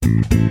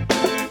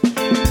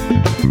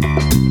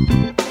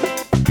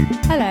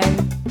Hello,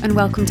 and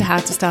welcome to How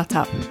to Start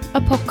Up,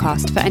 a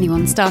podcast for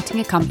anyone starting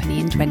a company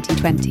in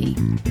 2020.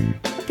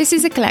 This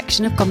is a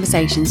collection of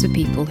conversations with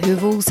people who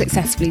have all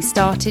successfully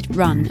started,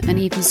 run, and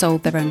even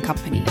sold their own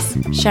companies,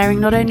 sharing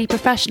not only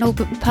professional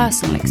but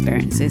personal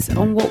experiences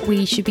on what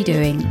we should be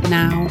doing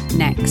now,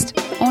 next,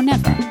 or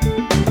never.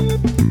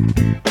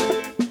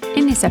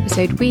 In this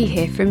episode, we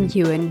hear from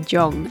Ewan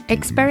Jong,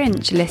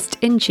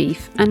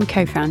 experientialist-in-chief and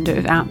co-founder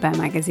of Out There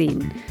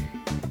magazine.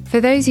 For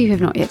those who have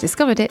not yet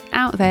discovered it,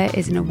 Out There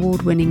is an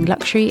award-winning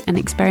luxury and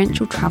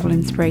experiential travel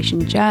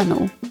inspiration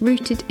journal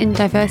rooted in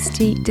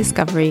diversity,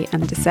 discovery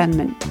and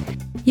discernment.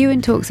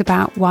 Ewan talks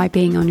about why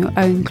being on your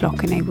own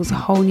clock enables a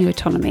whole new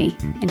autonomy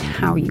in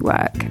how you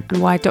work, and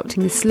why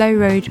adopting the slow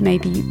road may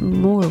be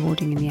more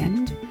rewarding in the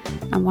end,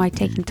 and why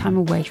taking time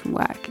away from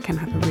work can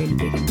have a really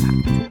big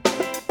impact.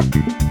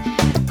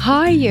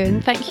 Hi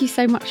Ewan, thank you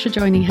so much for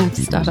joining How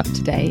to Start Up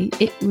today.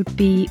 It would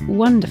be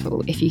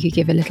wonderful if you could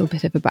give a little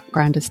bit of a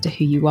background as to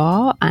who you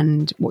are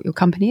and what your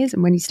company is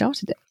and when you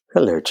started it.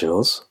 Hello,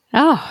 Jules.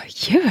 Oh,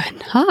 Ewan,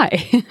 hi.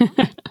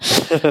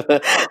 Do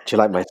you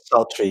like my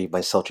sultry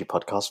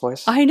podcast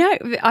voice? I know,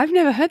 I've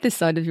never heard this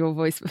side of your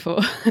voice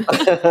before. No,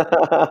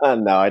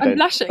 I don't. I'm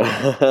blushing.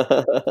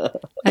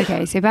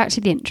 Okay, so back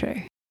to the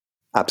intro.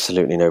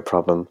 Absolutely no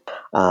problem.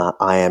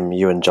 I am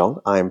Ewan Jong.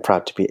 I am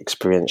proud to be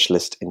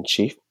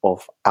experientialist-in-chief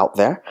of Out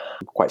There.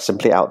 Quite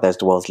simply, Out There is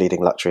the world's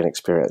leading luxury and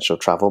experiential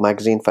travel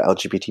magazine for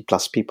LGBT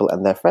plus people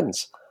and their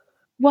friends.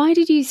 Why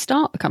did you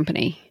start the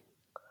company?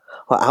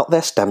 Well, Out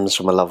There stems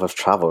from a love of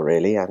travel,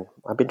 really, and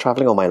I've been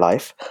traveling all my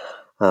life.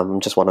 I'm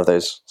just one of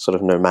those sort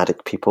of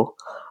nomadic people.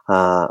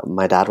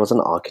 My dad was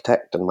an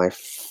architect, and my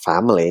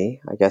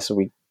family, I guess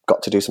we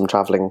got to do some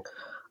traveling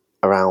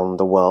around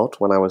the world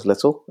when I was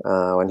little.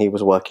 When he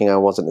was working, I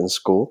wasn't in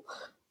school.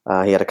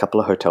 He had a couple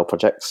of hotel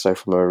projects, so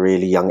from a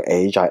really young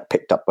age, I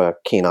picked up a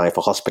keen eye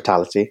for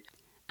hospitality.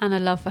 And a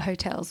love for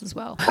hotels as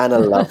well. And a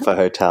love for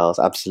hotels,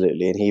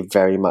 absolutely. And he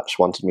very much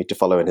wanted me to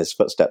follow in his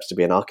footsteps to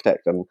be an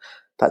architect, and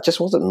that just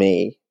wasn't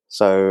me.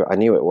 So I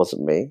knew it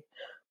wasn't me,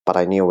 but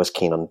I knew I was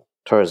keen on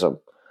tourism.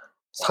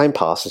 As time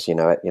passes,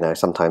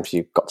 sometimes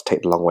you've got to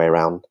take the long way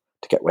around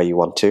to get where you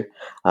want to.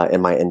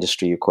 In my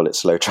industry, you call it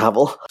slow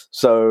travel.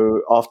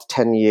 So after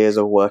 10 years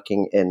of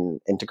working in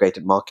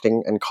integrated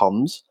marketing and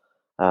comms,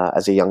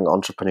 as a young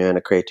entrepreneur in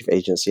a creative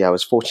agency, I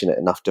was fortunate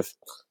enough to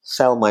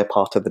sell my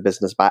part of the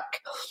business back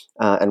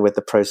and with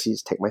the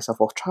proceeds take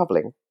myself off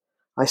traveling.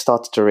 I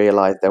started to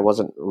realize there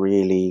wasn't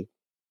really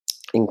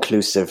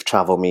inclusive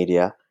travel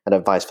media and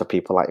advice for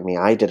people like me.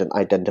 I didn't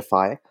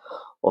identify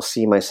or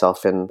see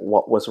myself in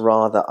what was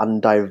rather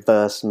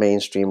undiverse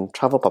mainstream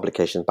travel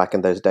publications back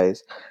in those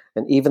days.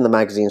 And even the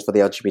magazines for the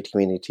LGBT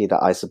community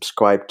that I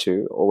subscribed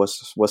to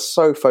was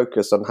so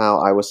focused on how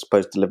I was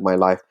supposed to live my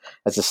life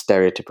as a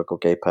stereotypical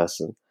gay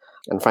person.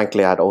 And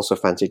frankly, I'd also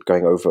fancied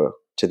going over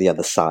to the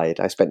other side.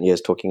 I spent years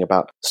talking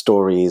about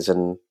stories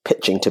and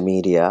pitching to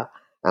media,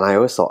 and I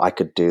always thought I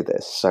could do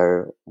this.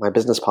 So my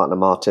business partner,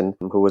 Martin,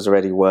 who was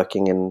already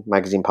working in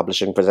magazine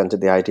publishing, presented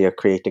the idea of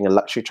creating a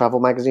luxury travel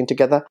magazine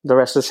together. The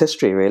rest is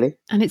history, really.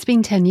 And it's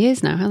been 10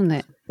 years now, hasn't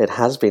it? It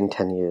has been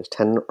 10 years,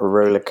 10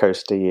 roller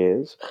coaster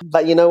years.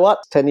 But you know what?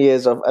 10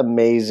 years of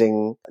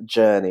amazing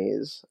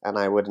journeys, and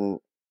I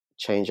wouldn't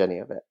change any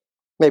of it.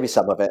 Maybe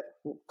some of it.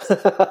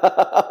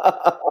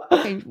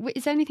 Okay.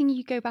 Is there anything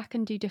you go back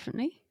and do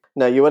differently?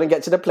 No, you want to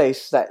get to the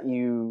place that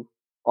you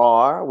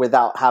are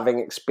without having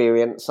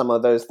experienced some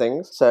of those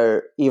things. So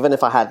even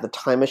if I had the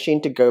time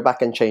machine to go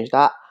back and change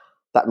that,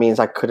 that means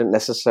I couldn't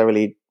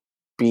necessarily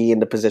be in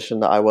the position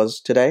that I was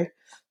today.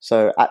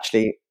 So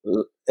actually,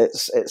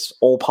 it's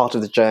all part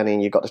of the journey,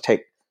 and you've got to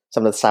take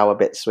some of the sour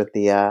bits with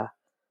the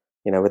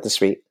with the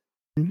sweet.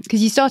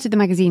 Because you started the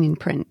magazine in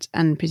print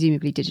and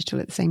presumably digital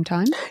at the same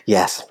time.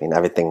 Yes, I mean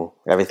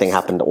everything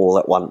happened all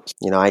at once.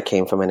 I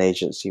came from an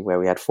agency where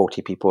we had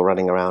 40 people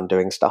running around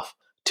doing stuff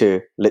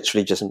to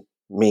literally just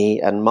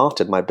me and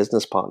Martin, my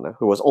business partner,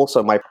 who was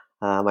also my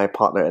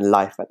partner in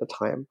life at the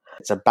time.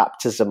 It's a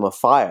baptism of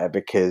fire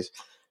because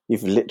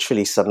you've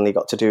literally suddenly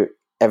got to do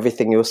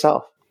everything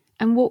yourself.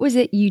 And what was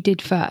it you did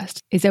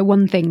first? Is there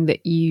one thing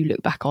that you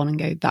look back on and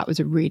go, that was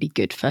a really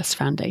good first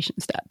foundation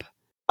step?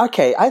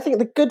 Okay, I think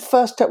the good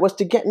first step was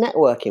to get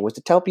networking, was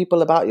to tell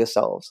people about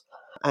yourselves.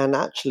 And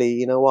actually,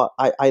 you know what?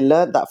 I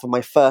learned that from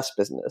my first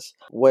business.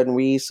 When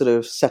we sort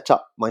of set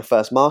up my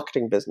first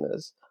marketing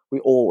business,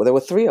 there were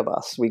three of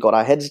us. We got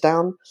our heads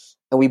down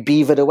and we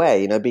beavered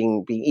away,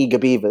 being eager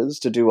beavers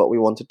to do what we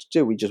wanted to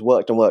do. We just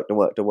worked and worked and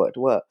worked and worked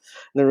and worked.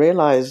 And I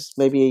realized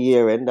maybe a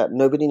year in that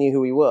nobody knew who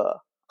we were.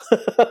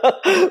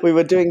 We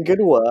were doing good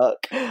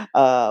work,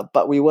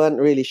 but we weren't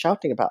really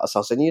shouting about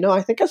ourselves. And,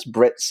 I think as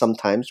Brits,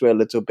 sometimes we're a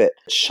little bit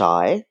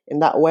shy in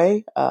that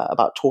way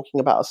about talking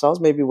about ourselves.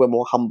 Maybe we're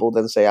more humble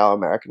than, say, our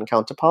American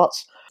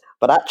counterparts.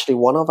 But actually,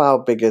 one of our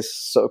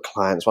biggest sort of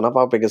clients, one of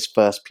our biggest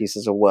first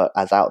pieces of work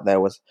as Out There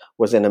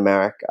was in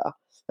America.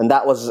 And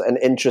that was an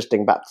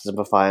interesting baptism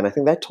of fire. And I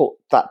think that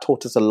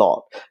taught us a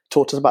lot. It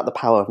taught us about the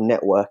power of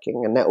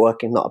networking, and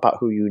networking not about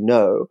who you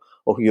know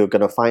or who you're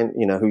going to find,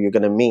 who you're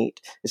going to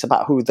meet. It's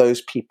about who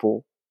those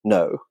people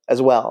know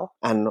as well.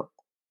 And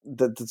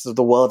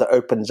the world that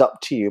opens up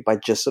to you by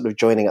just sort of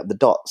joining up the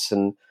dots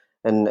and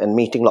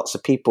meeting lots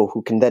of people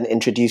who can then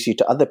introduce you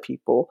to other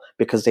people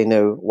because they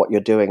know what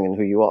you're doing and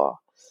who you are.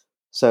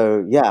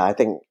 So yeah, I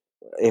think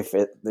if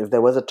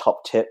there was a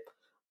top tip,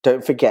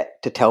 don't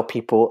forget to tell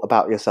people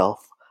about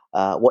yourself,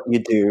 what you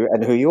do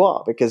and who you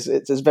are, because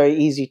it's very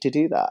easy to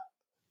do that.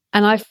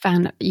 And I've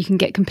found you can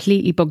get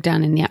completely bogged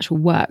down in the actual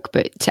work,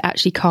 but to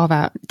actually carve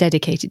out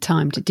dedicated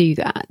time to do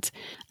that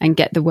and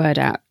get the word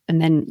out.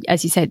 And then,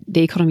 as you said,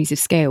 the economies of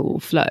scale will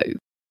flow.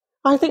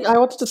 I think I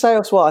wanted to say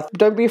as well,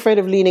 don't be afraid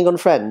of leaning on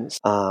friends.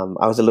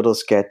 I was a little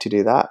scared to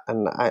do that.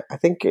 And I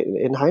think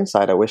in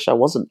hindsight, I wish I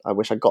wasn't. I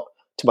wish I got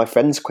to my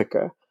friends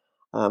quicker,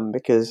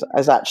 because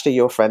it's actually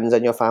your friends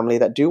and your family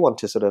that do want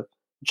to sort of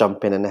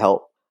jump in and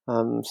help.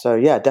 So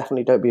yeah,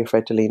 definitely don't be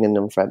afraid to lean in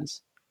on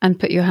friends. And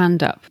put your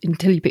hand up.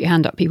 Until you put your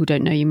hand up, people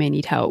don't know you may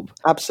need help.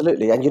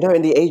 Absolutely. And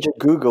in the age of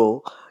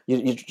Google,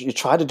 you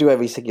try to do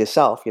everything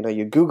yourself.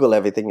 You Google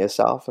everything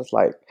yourself. It's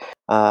like,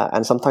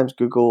 and sometimes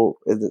Google,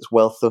 in its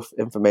wealth of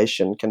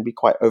information, can be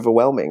quite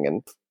overwhelming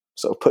and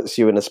sort of puts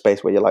you in a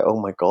space where you're like, oh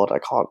my God,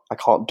 I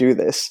can't do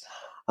this.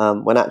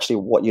 When actually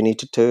what you need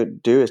to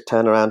do is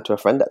turn around to a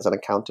friend that's an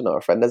accountant, or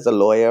a friend that's a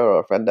lawyer, or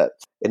a friend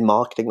that's in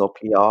marketing or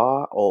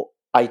PR or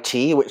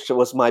IT, which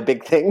was my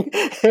big thing,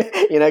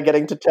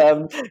 getting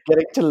to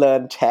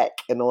learn tech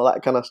and all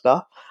that kind of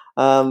stuff.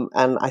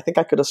 And I think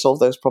I could have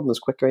solved those problems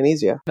quicker and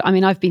easier. I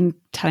mean, I've been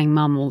telling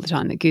Mum all the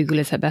time that Google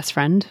is her best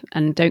friend,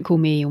 and don't call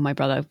me or my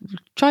brother,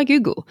 try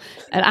Google.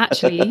 And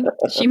actually,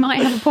 she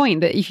might have a point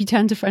that if you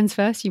turn to friends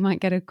first, you might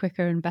get a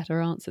quicker and better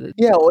answer.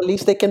 Yeah, or at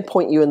least they can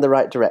point you in the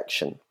right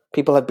direction.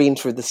 People have been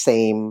through the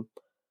same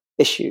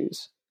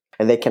issues,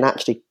 and they can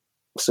actually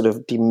sort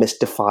of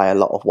demystify a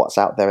lot of what's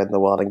out there in the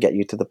world and get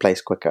you to the place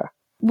quicker.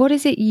 What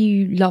is it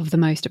you love the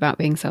most about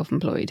being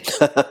self-employed?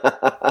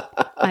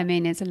 I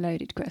mean, it's a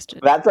loaded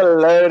question. That's a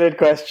loaded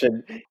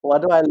question.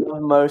 What do I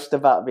love most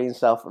about being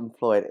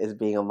self-employed is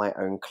being on my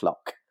own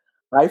clock.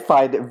 I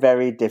find it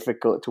very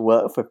difficult to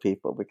work for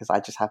people because I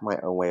just have my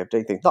own way of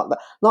doing things.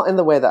 Not in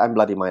the way that I'm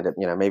bloody-minded.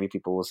 Maybe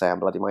people will say I'm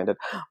bloody-minded,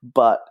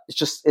 but it's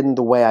just in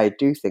the way I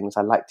do things.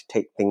 I like to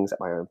take things at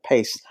my own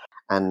pace.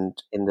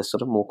 And in this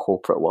sort of more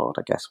corporate world,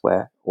 I guess,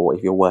 or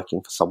if you're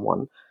working for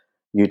someone,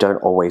 you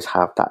don't always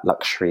have that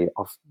luxury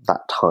of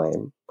that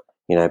time,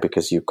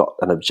 because you've got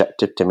an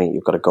objective to meet,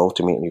 you've got a goal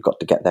to meet, and you've got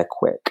to get there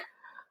quick.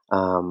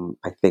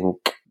 I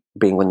think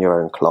being on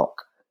your own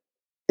clock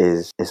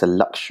is a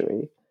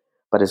luxury,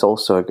 but it's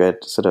also a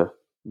good sort of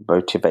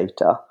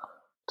motivator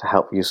to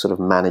help you sort of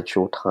manage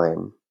your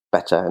time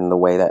better in the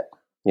way that,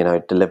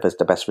 delivers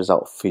the best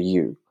result for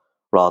you,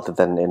 rather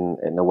than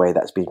in a way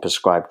that's been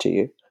prescribed to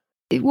you.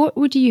 What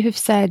would you have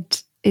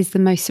said is the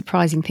most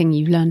surprising thing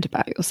you've learned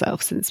about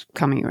yourself since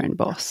becoming your own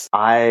boss?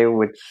 I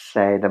would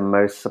say the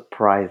most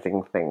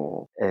surprising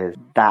thing is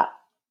that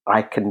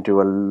I can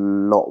do a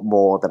lot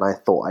more than I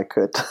thought I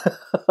could.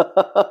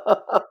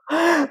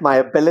 My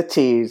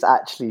abilities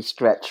actually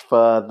stretch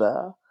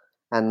further,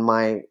 and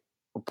my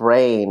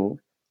brain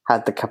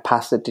had the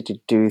capacity to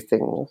do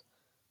things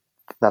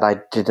that I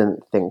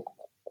didn't think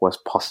was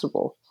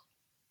possible.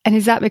 And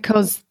is that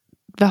because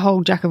the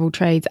whole jack of all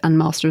trades and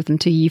master of them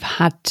too, you've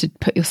had to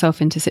put yourself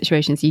into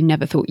situations you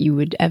never thought you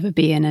would ever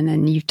be in, and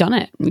then you've done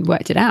it, you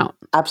worked it out?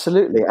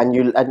 Absolutely. And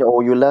you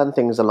learn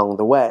things along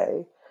the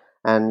way,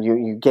 and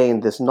you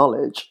gain this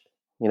knowledge,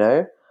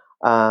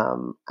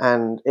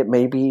 and it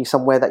may be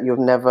somewhere that you've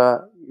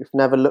never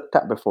looked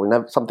at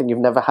before, something you've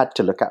never had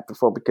to look at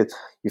before, because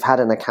you've had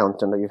an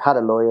accountant, or you've had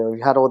a lawyer, or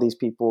you've had all these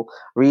people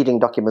reading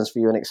documents for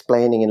you and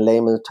explaining in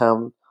layman's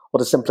terms, or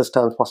the simplest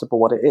terms possible,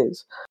 what it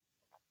is.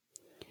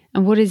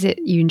 And what is it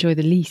you enjoy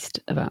the least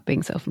about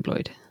being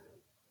self-employed?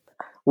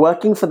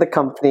 Working for the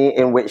company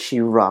in which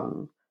you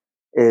run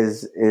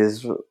is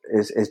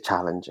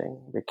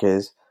challenging,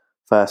 because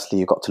firstly,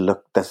 you've got to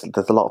look. There's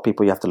a lot of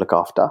people you have to look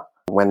after.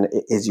 When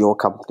it is your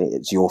company,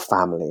 it's your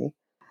family.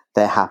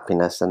 Their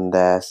happiness and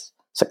their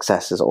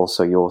success is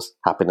also your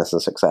happiness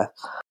and success.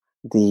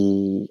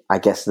 I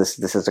guess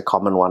this is a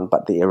common one,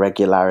 but the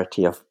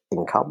irregularity of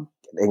income.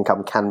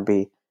 Income can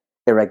be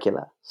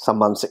irregular. Some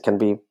months it can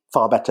be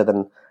far better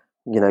than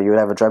you would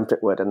ever dreamt it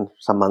would, and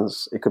some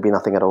months it could be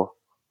nothing at all.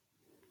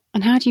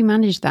 And how do you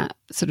manage that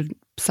sort of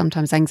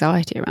sometimes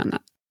anxiety around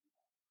that?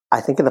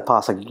 I think in the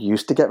past I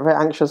used to get very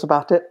anxious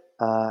about it,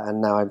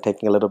 and now I'm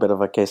taking a little bit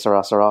of a que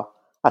sera, sera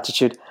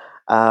attitude.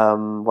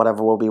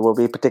 Whatever will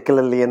be,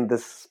 particularly in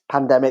this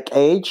pandemic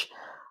age.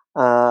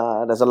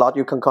 There's a lot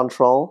you can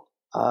control,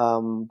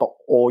 but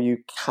all you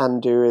can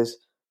do is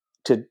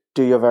to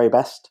do your very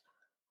best,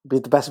 be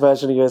the best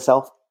version of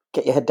yourself,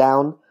 get your head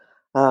down,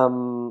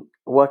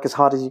 work as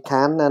hard as you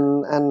can,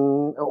 and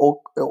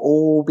it'll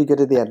all be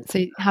good at the end. So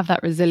you have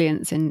that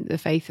resilience in the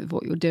faith of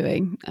what you're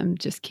doing and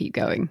just keep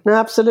going. No,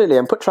 absolutely.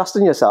 And put trust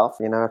in yourself,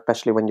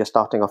 especially when you're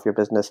starting off your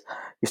business.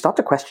 You start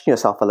to question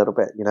yourself a little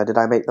bit. Did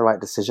I make the right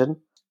decision?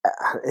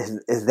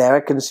 Is there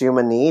a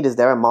consumer need? Is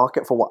there a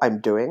market for what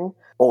I'm doing?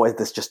 or is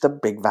this just a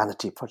big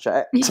vanity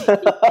project?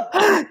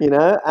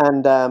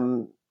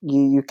 And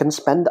you can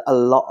spend a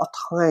lot of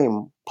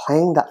time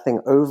playing that thing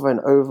over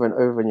and over and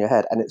over in your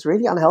head, and it's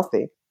really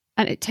unhealthy.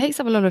 And it takes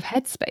up a lot of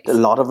headspace. A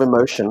lot of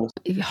emotions.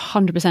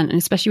 100%. And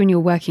especially when you're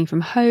working from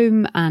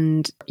home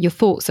and your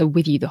thoughts are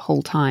with you the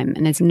whole time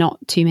and there's not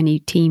too many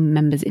team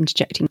members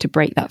interjecting to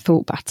break that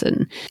thought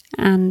pattern.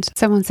 And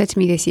someone said to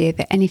me this year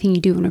that anything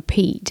you do on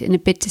repeat, in a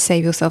bid to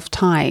save yourself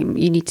time,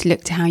 you need to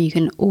look to how you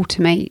can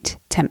automate,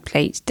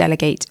 template,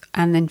 delegate,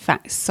 and in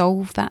fact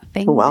solve that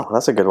thing. Oh, wow,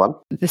 that's a good one.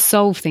 The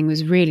solve thing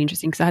was really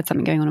interesting because I had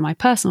something going on in my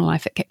personal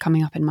life that kept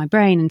coming up in my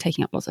brain and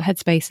taking up lots of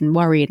headspace and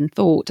worry and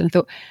thought. And I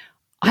thought,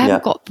 I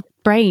haven't got the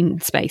brain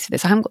space for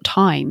this. I haven't got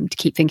time to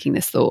keep thinking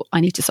this thought.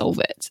 I need to solve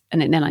it.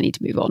 And then I need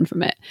to move on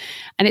from it.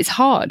 And it's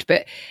hard,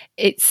 but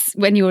it's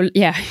when you're,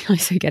 I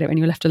so get it. When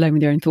you're left alone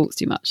with your own thoughts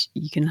too much,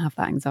 you can have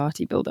that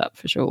anxiety build up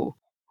for sure.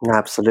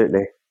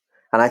 Absolutely.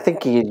 And I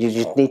think you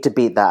just need to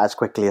beat that as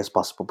quickly as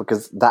possible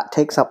because that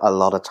takes up a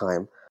lot of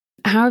time.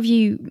 How have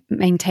you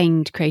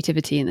maintained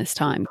creativity in this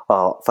time?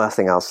 Well, first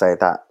thing I'll say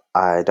that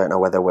I don't know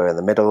whether we're in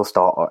the middle,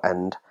 start or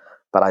end,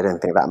 but I don't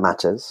think that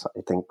matters.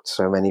 I think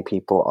so many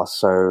people are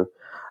so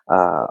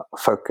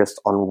focused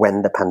on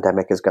when the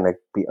pandemic is going to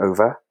be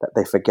over that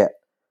they forget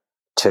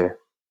to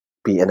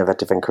be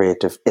innovative and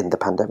creative in the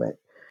pandemic.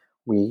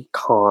 We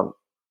can't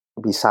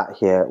be sat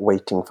here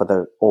waiting for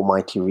the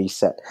almighty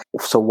reset.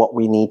 So what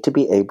we need to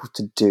be able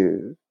to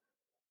do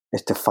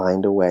is to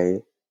find a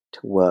way to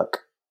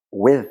work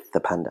with the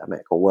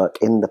pandemic or work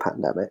in the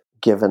pandemic,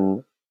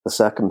 given the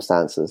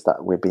circumstances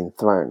that we've been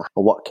thrown.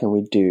 What can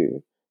we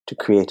do to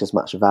create as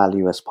much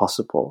value as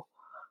possible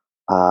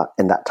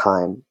in that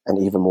time, and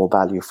even more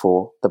value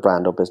for the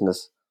brand or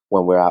business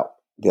when we're out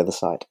the other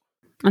side?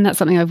 And that's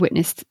something I've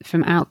witnessed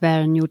from out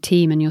there and your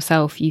team and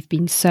yourself. You've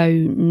been so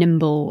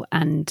nimble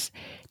and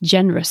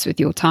generous with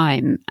your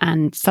time,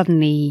 and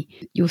suddenly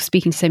you're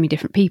speaking to so many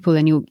different people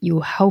and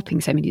you're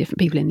helping so many different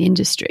people in the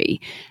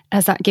industry.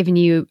 Has that given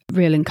you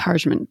real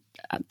encouragement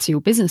to your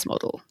business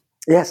model?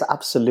 Yes,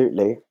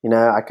 absolutely.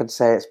 I could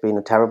say it's been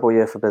a terrible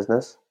year for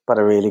business, but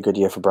a really good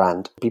year for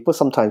brand. People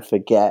sometimes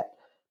forget,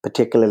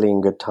 particularly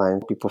in good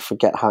times, people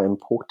forget how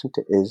important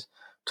it is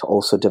to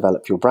also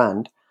develop your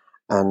brand.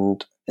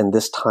 And in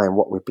this time,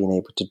 what we've been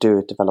able to do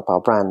is develop our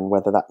brand,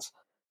 whether that's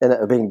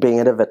being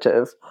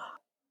innovative.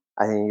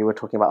 I think you were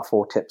talking about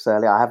 4 tips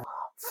earlier. I have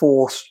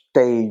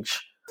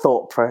 4-stage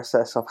thought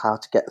process of how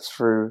to get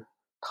through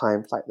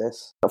times like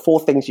this. The 4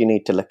 things you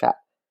need to look at: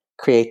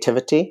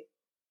 creativity,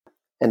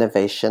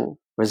 innovation,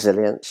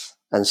 resilience,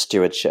 and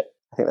stewardship.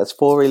 I think that's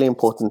 4 really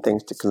important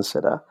things to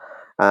consider.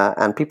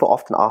 And people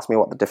often ask me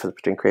what the difference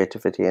between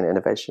creativity and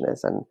innovation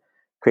is. And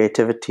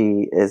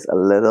creativity is a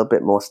little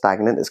bit more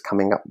stagnant. It's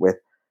coming up with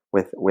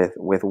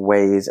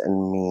ways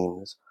and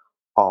means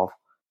of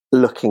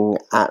looking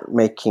at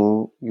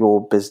making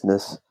your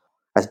business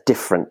as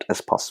different as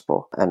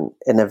possible. And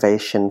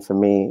innovation for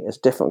me is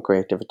different from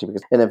creativity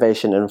because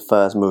innovation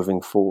infers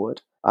moving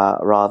forward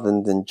rather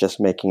than just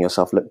making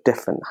yourself look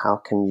different. How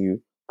can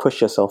you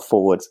push yourself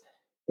forwards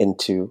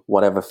into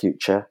whatever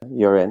future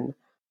you're in?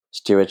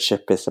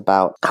 Stewardship is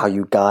about how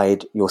you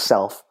guide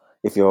yourself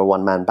if you're a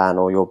one-man band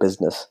or your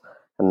business,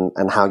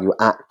 and how you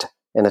act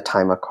in a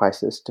time of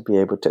crisis to be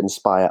able to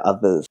inspire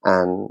others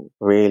and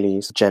really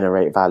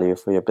generate value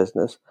for your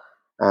business.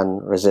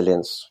 And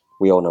resilience,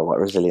 we all know what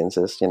resilience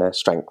is,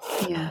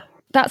 strength. Yeah,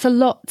 that's a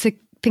lot to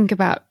think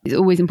about. It's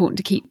always important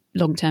to keep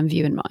long-term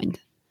view in mind.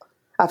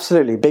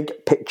 Absolutely.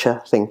 Big picture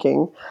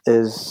thinking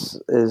is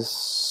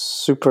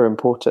super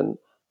important.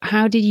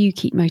 How did you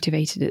keep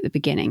motivated at the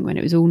beginning when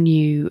it was all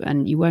new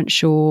and you weren't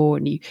sure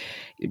and you're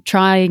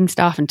trying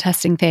stuff and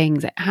testing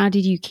things? How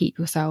did you keep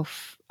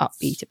yourself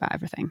upbeat about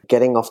everything?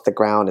 Getting off the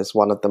ground is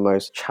one of the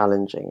most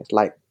challenging. It's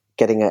like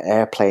getting an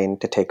airplane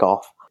to take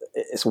off.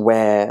 It's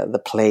where the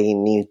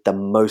plane needs the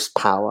most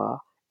power.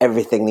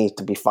 Everything needs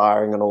to be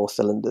firing on all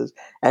cylinders.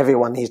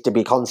 Everyone needs to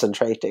be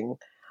concentrating.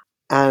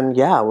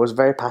 And I was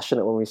very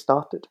passionate when we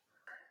started.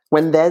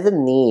 When there's a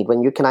need,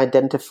 when you can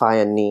identify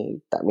a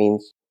need, that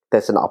means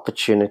there's an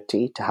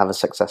opportunity to have a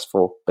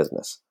successful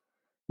business.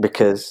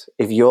 Because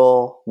if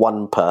you're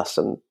one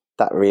person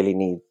that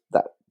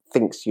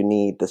thinks you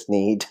need this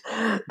need,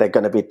 there are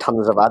going to be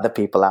tons of other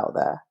people out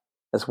there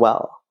as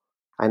well.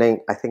 I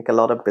think a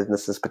lot of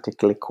businesses,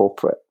 particularly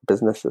corporate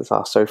businesses,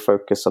 are so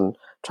focused on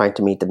trying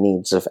to meet the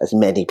needs of as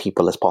many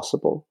people as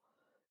possible.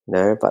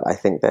 But I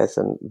think there's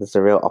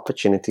a real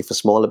opportunity for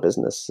smaller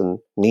business and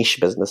niche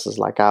businesses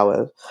like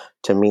ours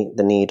to meet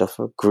the need of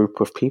a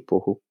group of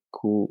people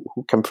who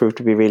can prove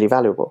to be really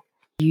valuable.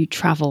 You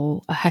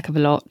travel a heck of a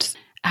lot.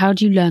 How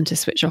do you learn to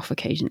switch off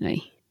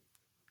occasionally?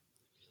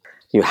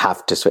 You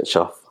have to switch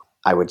off.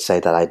 I would say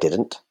that I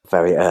didn't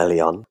very early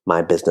on.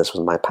 My business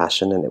was my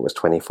passion and it was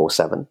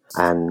 24/7.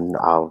 And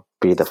I'll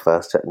be the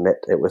first to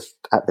admit it was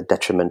at the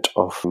detriment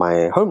of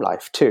my home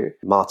life too.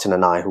 Martin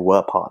and I, who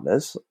were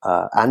partners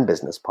and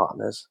business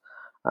partners,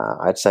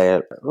 I'd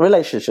say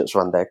relationships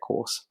run their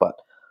course, but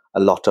a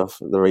lot of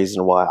the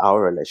reason why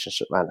our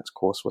relationship ran its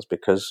course was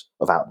because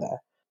of out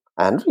there.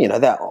 And,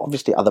 there are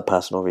obviously other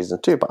personal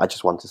reasons too, but I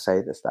just want to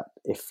say this, that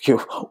if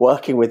you're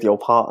working with your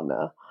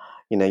partner,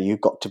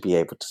 you've got to be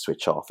able to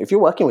switch off. If you're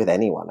working with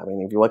anyone,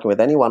 if you're working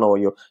with anyone or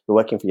you're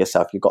working for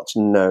yourself, you've got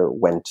to know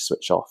when to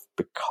switch off,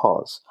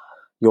 because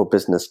your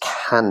business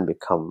can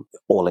become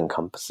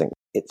all-encompassing.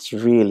 It's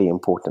really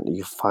important that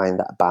you find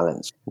that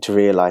balance, to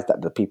realize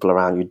that the people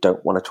around you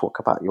don't want to talk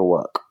about your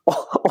work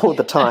all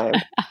the time.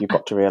 You've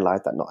got to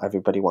realize that not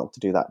everybody wants to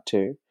do that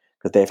too,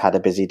 because they've had a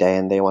busy day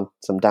and they want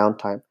some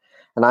downtime.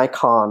 And I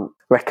can't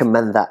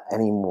recommend that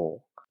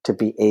anymore, to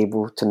be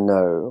able to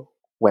know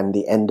when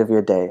the end of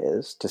your day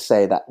is, to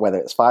say that whether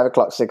it's 5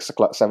 o'clock, 6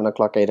 o'clock, 7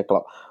 o'clock, 8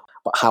 o'clock,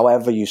 but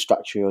however you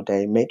structure your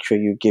day, make sure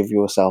you give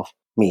yourself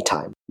me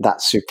time.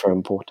 That's super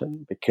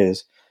important,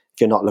 because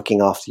if you're not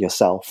looking after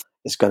yourself,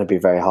 it's going to be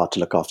very hard to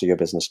look after your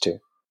business too.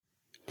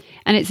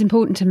 And it's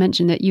important to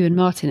mention that you and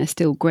Martin are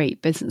still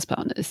great business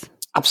partners.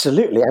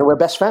 Absolutely. And we're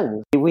best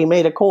friends. We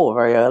made a call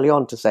very early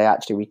on to say,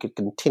 actually, we could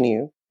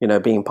continue,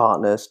 being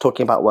partners,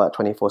 talking about work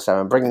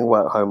 24/7, bringing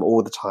work home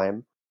all the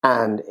time,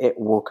 and it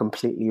will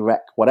completely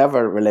wreck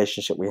whatever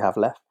relationship we have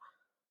left.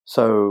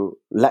 So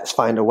let's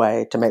find a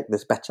way to make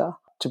this better,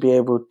 to be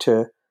able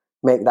to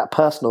make that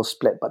personal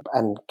split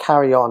and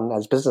carry on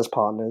as business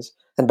partners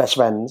and best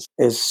friends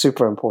is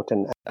super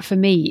important. For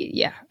me,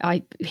 yeah,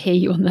 I hear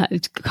you on that.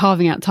 It's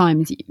carving out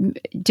time,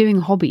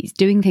 doing hobbies,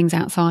 doing things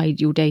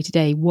outside your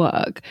day-to-day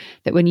work,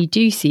 that when you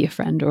do see a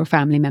friend or a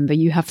family member,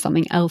 you have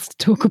something else to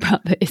talk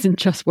about that isn't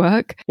just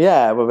work.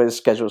 Yeah, well, it's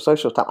scheduled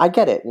social time. I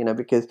get it,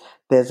 because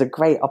there's a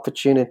great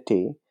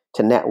opportunity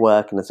to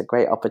network and there's a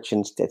great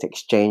opportunity to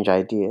exchange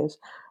ideas,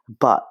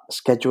 but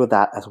schedule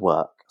that as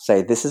work.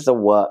 Say, this is a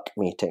work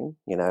meeting,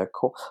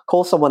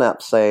 call someone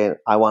up, say,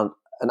 I want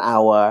an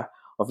hour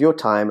of your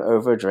time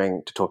over a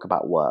drink to talk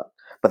about work.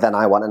 But then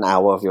I want an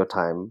hour of your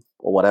time,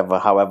 or whatever,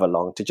 however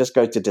long, to just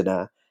go to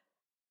dinner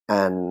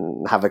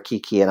and have a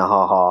kiki and a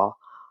ha-ha,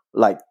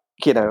 like,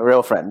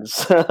 real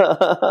friends.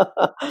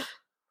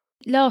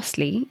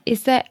 Lastly,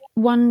 is there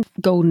one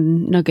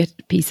golden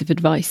nugget piece of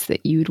advice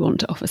that you would want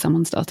to offer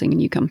someone starting a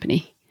new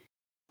company?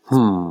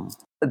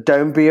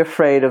 Don't be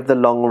afraid of the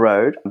long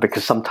road,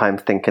 because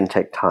sometimes things can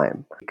take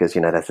time. Because,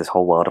 there's this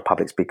whole world of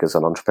public speakers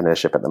on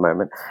entrepreneurship at the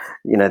moment.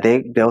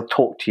 They'll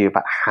talk to you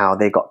about how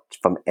they got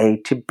from A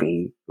to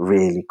B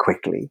really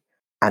quickly.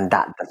 And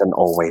that doesn't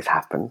always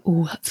happen.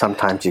 Ooh,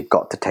 sometimes you've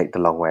got to take the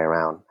long way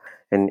around.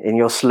 In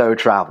your slow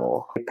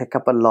travel, you pick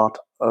up a lot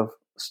of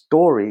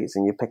stories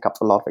and you pick up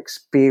a lot of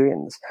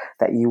experience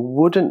that you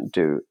wouldn't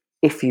do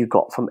if you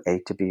got from A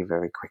to B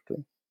very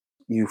quickly.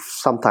 You've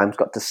sometimes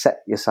got to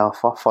set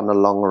yourself off on a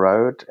long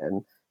road,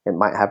 and it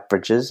might have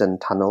bridges and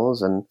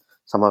tunnels, and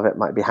some of it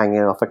might be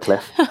hanging off a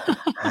cliff,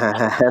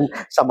 and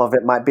some of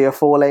it might be a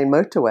 4-lane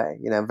motorway,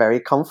 very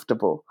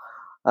comfortable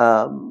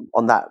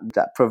on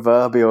that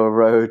proverbial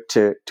road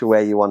to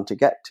where you want to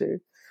get to.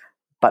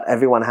 But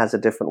everyone has a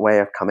different way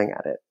of coming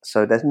at it.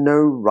 So there's no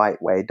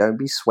right way. Don't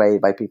be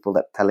swayed by people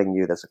that are telling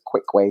you there's a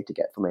quick way to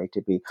get from A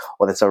to B,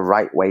 or there's a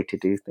right way to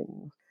do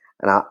things.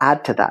 And I'll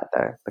add to that,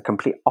 though, the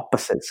complete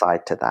opposite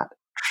side to that.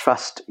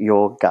 Trust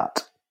your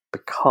gut,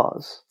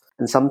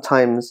 and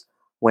sometimes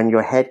when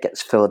your head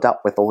gets filled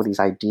up with all these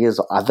ideas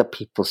or other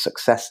people's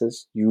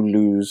successes, you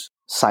lose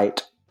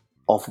sight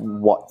of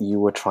what you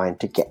were trying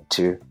to get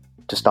to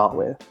start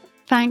with.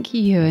 Thank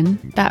you,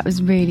 Ewan. That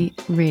was really,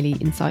 really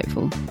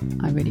insightful.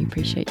 I really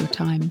appreciate your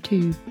time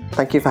too.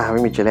 Thank you for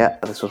having me,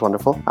 Juliet. This was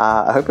wonderful.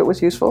 I hope it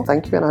was useful.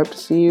 Thank you, and I hope to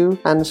see you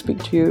and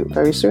speak to you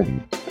very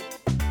soon.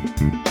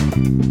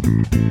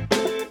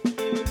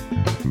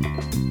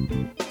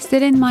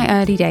 Still in my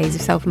early days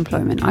of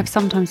self-employment, I've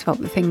sometimes felt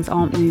that things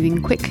aren't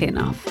moving quickly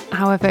enough.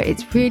 However,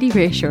 it's really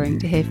reassuring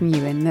to hear from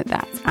Ewan that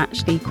that's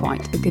actually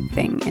quite a good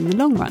thing in the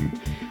long run.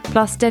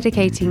 Plus,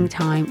 dedicating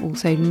time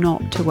also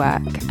not to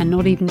work and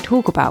not even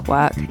talk about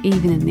work,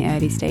 even in the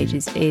early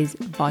stages, is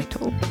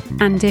vital.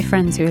 And dear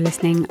friends who are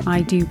listening,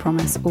 I do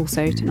promise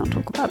also to not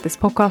talk about this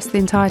podcast the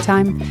entire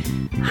time.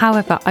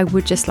 However, I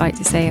would just like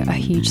to say a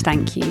huge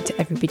thank you to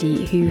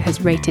everybody who has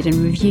rated and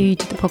reviewed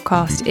the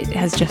podcast. It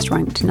has just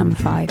ranked number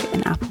 5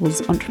 in Apple's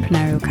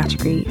entrepreneurial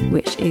category,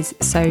 which is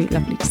so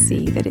lovely to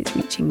see that it's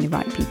reaching the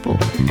right people.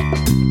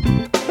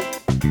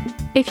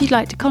 If you'd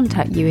like to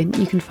contact Ewan,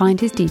 you can find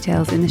his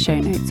details in the show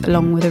notes,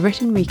 along with a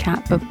written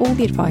recap of all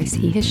the advice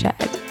he has shared.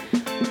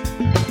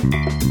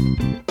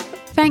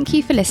 Thank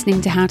you for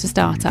listening to How to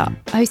Start Up,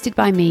 hosted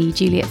by me,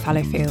 Juliet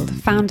Fallowfield,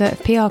 founder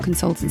of PR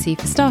consultancy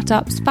for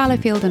startups,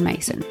 Fallowfield &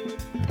 Mason.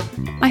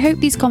 I hope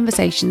these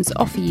conversations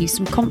offer you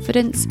some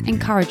confidence,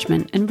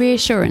 encouragement and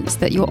reassurance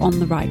that you're on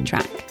the right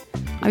track.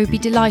 I would be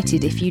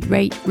delighted if you'd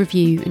rate,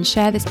 review and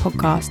share this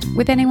podcast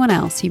with anyone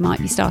else who might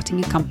be starting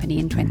a company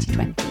in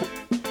 2020.